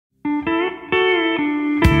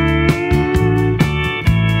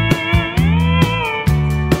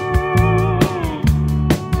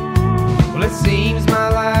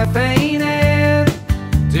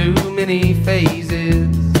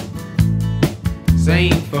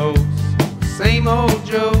Same folks, same old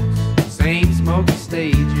jokes, same smoky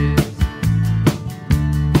stages.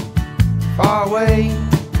 Far away,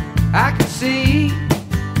 I can see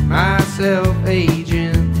myself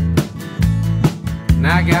aging, and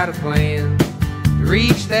I got a plan to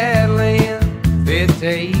reach that land if it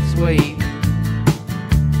takes waiting.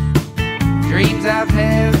 Dreams I've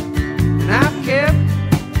had and I've kept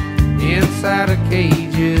inside of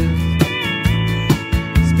cages.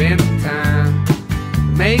 Spend some time to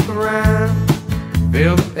make a rhyme,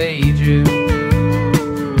 fill the pages.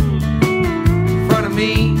 In front of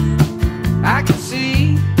me, I can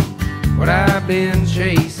see what I've been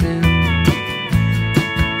chasing.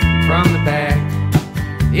 From the back,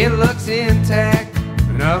 it looks intact,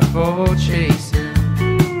 enough for chasing.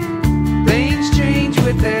 Things change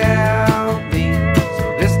without me,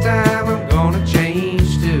 so this time I'm gonna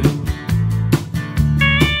change too.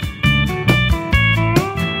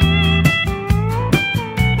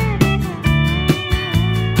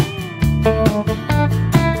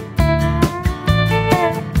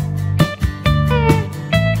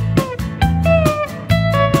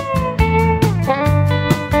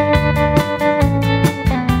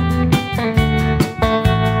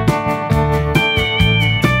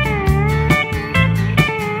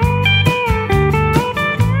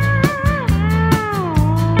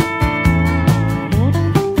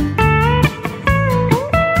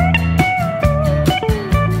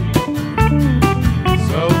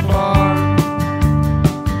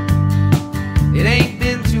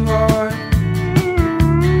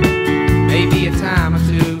 Time or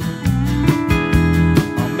two,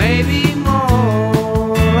 or maybe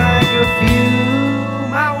more, like a few.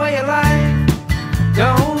 My way of life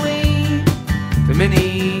don't lead to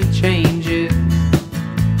many changes.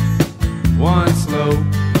 One slope,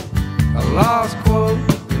 a lost quote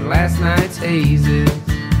in last night's hazes.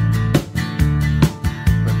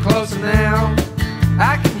 But closer now,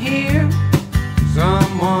 I can hear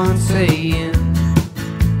someone saying,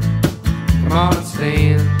 come on and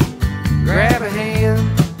stand, grab a hand,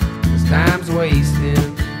 'cause time's wasting.